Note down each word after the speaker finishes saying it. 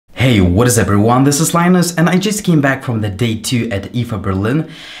Hey, what is up everyone, this is Linus and I just came back from the day 2 at IFA Berlin,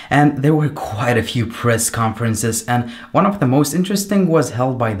 and there were quite a few press conferences, and one of the most interesting was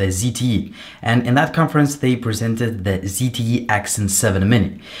held by the ZTE, and in that conference they presented the ZTE Axon 7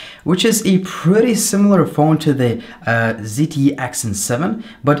 Mini, which is a pretty similar phone to the ZTE Axon 7,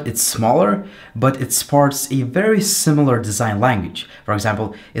 but it's smaller, but it sports a very similar design language. For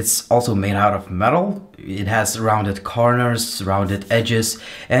example, it's also made out of metal, it has rounded corners, rounded edges,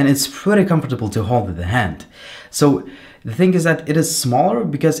 and it's pretty comfortable to hold in the hand. So the thing is that it is smaller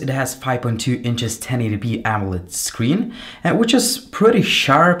because it has 5.2 inches 1080p AMOLED screen, which is pretty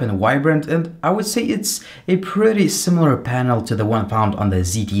sharp and vibrant, and I would say it's a pretty similar panel to the one found on the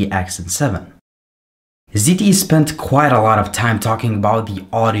ZTE Axon 7. ZTE spent quite a lot of time talking about the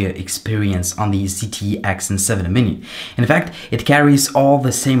audio experience on the ZTE Axon 7 Mini. In fact, it carries all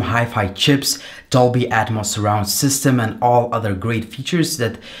the same hi-fi chips, Dolby Atmos surround system, and all other great features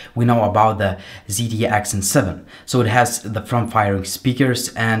that we know about the ZTE Axon 7. So it has the front-firing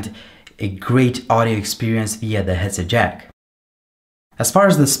speakers and a great audio experience via the headset jack. As far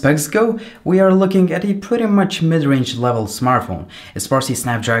as the specs go, we are looking at a pretty much mid-range level smartphone. It sports a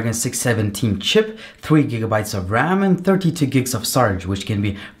Snapdragon 617 chip, 3GB of RAM and 32GB of storage, which can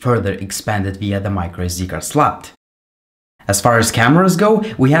be further expanded via the microSD card slot. As far as cameras go,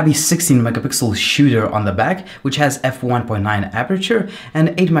 we have a 16-megapixel shooter on the back, which has f1.9 aperture, and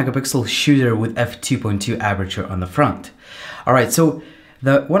 8-megapixel shooter with f2.2 aperture on the front. Alright, so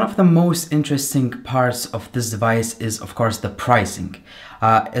one of the most interesting parts of this device is, of course, the pricing.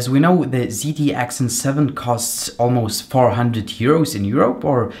 As we know, the ZTE Axon 7 costs almost 400 euros in Europe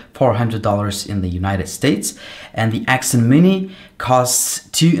or $400 in the United States, and the Axon Mini costs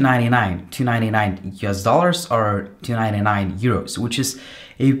 $299 US dollars or 299 euros, which is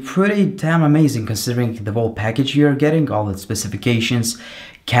a pretty damn amazing considering the whole package you're getting, all the specifications,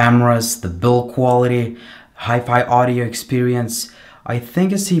 cameras, the build quality, hi-fi audio experience. I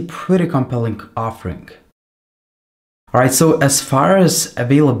think it's a pretty compelling offering. Alright, so as far as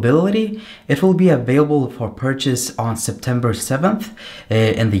availability, it will be available for purchase on September 7th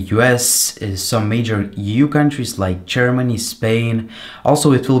in the US, some major EU countries like Germany, Spain.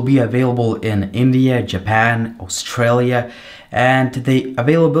 Also, it will be available in India, Japan, Australia, and the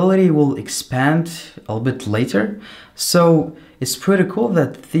availability will expand a little bit later. So it's pretty cool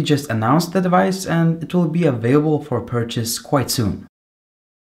that they just announced the device and it will be available for purchase quite soon.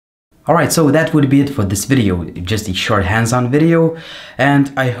 Alright, so that would be it for this video, just a short hands-on video,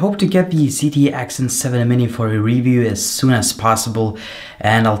 and I hope to get the ZTE Axon 7 Mini for a review as soon as possible,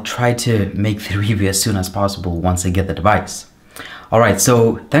 and I'll try to make the review as soon as possible once I get the device. Alright,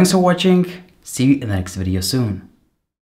 so thanks for watching, see you in the next video soon.